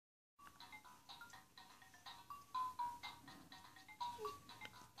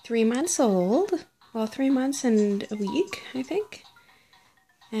3 months old. Well, 3 months and a week, I think.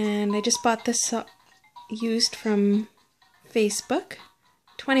 And I just bought this used from Facebook.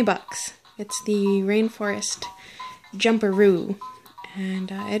 20 bucks. It's the Rainforest Jumperoo. And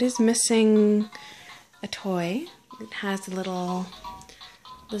it is missing a toy. It has a little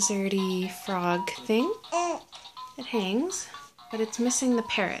lizardy frog thing that hangs, but it's missing the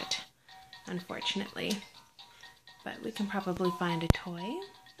parrot, unfortunately. But we can probably find a toy.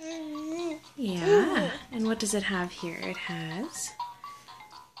 Yeah, and what does it have here? It has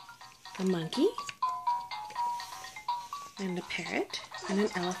a monkey and a parrot and an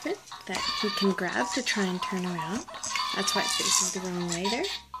elephant that he can grab to try and turn around. That's why it's facing the wrong way there.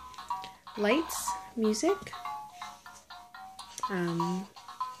 Lights, music,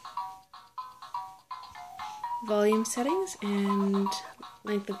 volume settings, and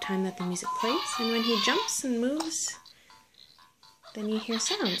length of time that the music plays. And when he jumps and moves, then you hear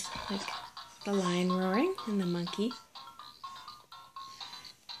sounds like the lion roaring and the monkey.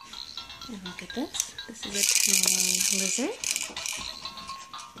 And look at this. This is a tiny lizard.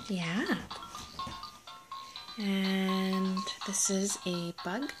 Yeah. And this is a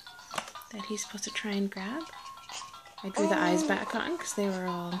bug that he's supposed to try and grab. I drew the eyes back on because they were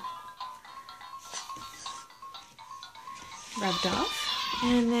all rubbed off.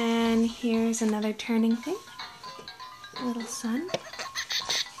 And then here's another turning thing. A little sun.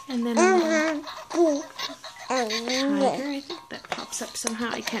 And then a little tiger, I think, that pops up somehow.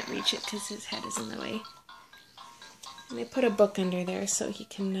 I can't reach it because his head is in the way. And I put a book under there so he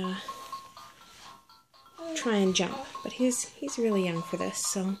can try and jump. But he's really young for this,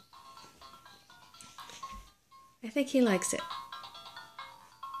 so I think he likes it.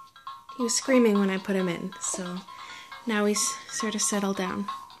 He was screaming when I put him in, so now he's sort of settled down.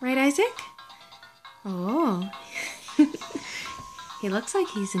 Right, Isaac? Oh. He looks like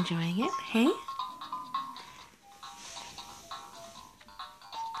he's enjoying it, hey?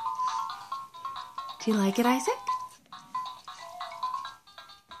 Do you like it, Isaac?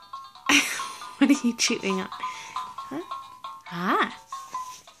 What are you chewing on? Huh? Ah.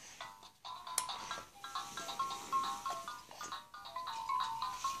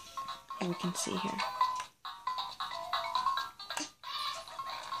 And we can see here.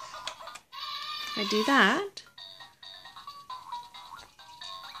 If I do that,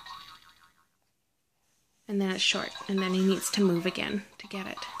 and then it's short, and then he needs to move again to get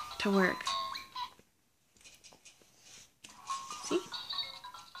it to work. See?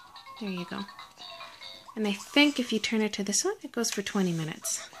 There you go. And I think if you turn it to this one, it goes for 20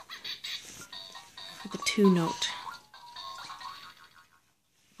 minutes. For the 2-note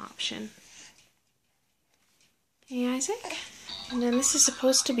option. Hey, Isaac? And then this is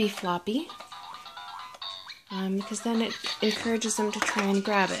supposed to be floppy. Because then it encourages them to try and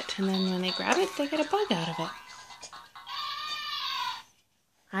grab it. And then when they grab it, they get a bug out of it.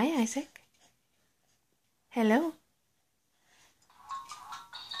 Hi, Isaac. Hello.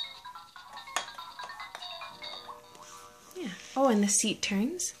 Yeah. Oh, and the seat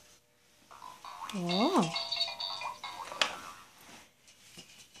turns. Oh.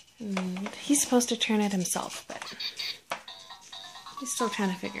 He's supposed to turn it himself, but he's still trying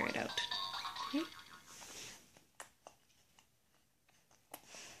to figure it out. Okay.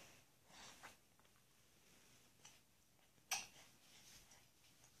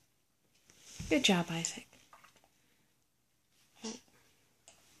 Good job, Isaac.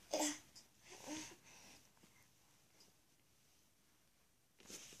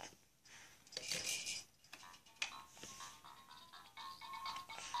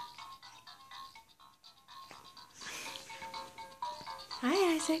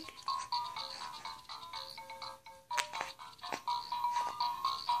 Hi, Isaac.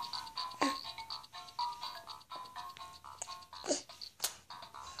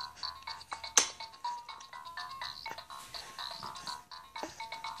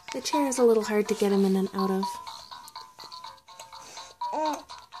 The chair is a little hard to get him in and out of.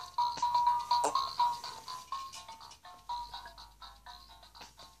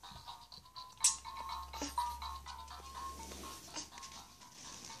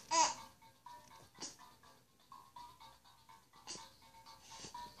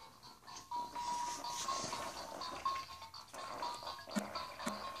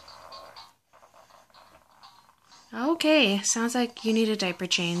 Okay, sounds like you need a diaper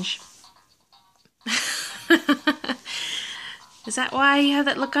change. Is that why you have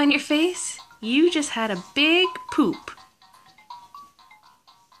that look on your face? You just had a big poop.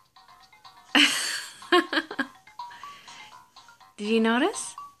 Did you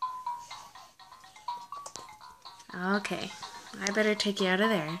notice? Okay. I better take you out of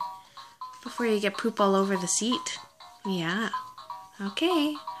there before you get poop all over the seat. Yeah.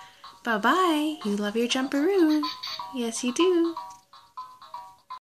 Okay. Bye-bye. You love your jumperoo. Yes, you do.